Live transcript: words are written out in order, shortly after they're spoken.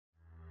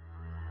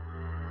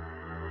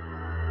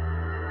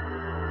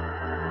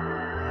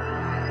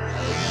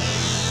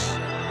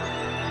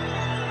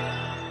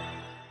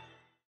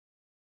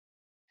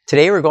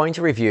Today we're going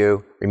to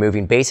review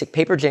removing basic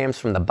paper jams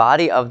from the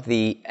body of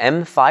the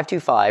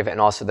M525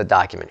 and also the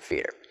document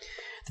feeder.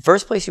 The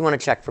first place you want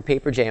to check for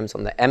paper jams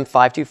on the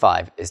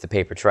M525 is the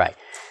paper tray.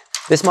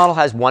 This model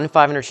has one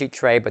 500 sheet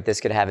tray, but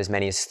this could have as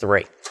many as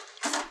 3.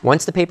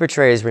 Once the paper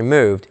tray is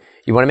removed,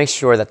 you want to make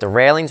sure that the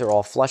railings are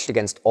all flushed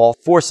against all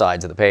 4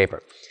 sides of the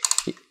paper.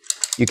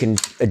 You can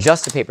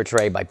adjust the paper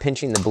tray by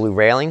pinching the blue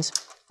railings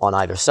on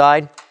either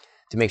side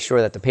to make sure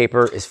that the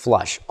paper is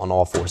flush on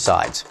all 4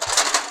 sides.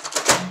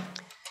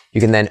 You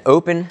can then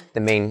open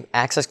the main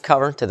access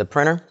cover to the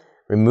printer,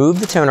 remove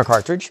the toner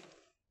cartridge.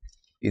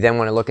 You then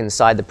want to look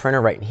inside the printer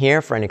right in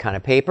here for any kind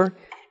of paper.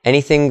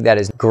 Anything that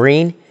is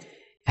green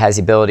has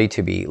the ability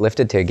to be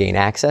lifted to gain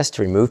access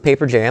to remove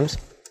paper jams.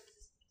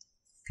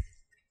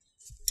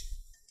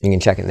 You can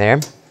check in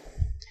there.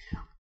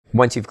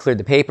 Once you've cleared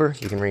the paper,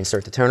 you can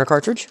reinsert the toner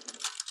cartridge.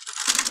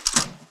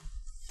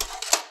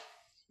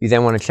 You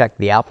then want to check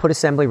the output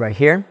assembly right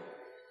here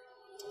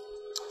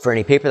for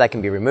any paper that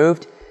can be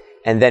removed.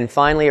 And then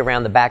finally,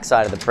 around the back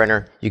side of the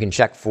printer, you can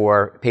check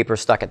for paper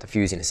stuck at the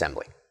fusing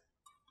assembly.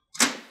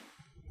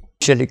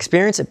 Should you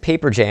experience a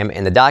paper jam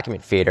in the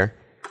document feeder,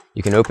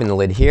 you can open the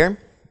lid here.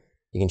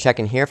 You can check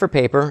in here for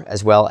paper,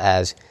 as well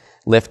as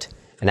lift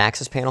an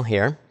access panel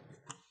here.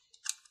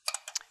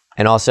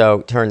 And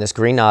also turn this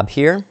green knob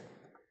here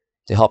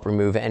to help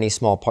remove any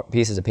small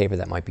pieces of paper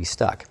that might be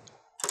stuck.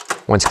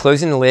 Once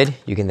closing the lid,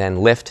 you can then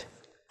lift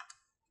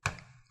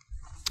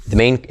the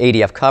main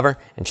ADF cover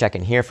and check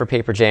in here for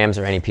paper jams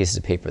or any pieces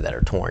of paper that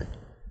are torn.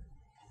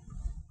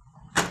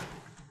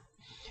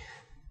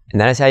 And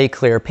that is how you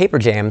clear paper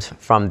jams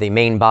from the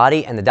main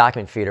body and the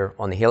document feeder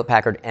on the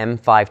Hewlett-Packard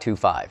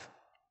M525.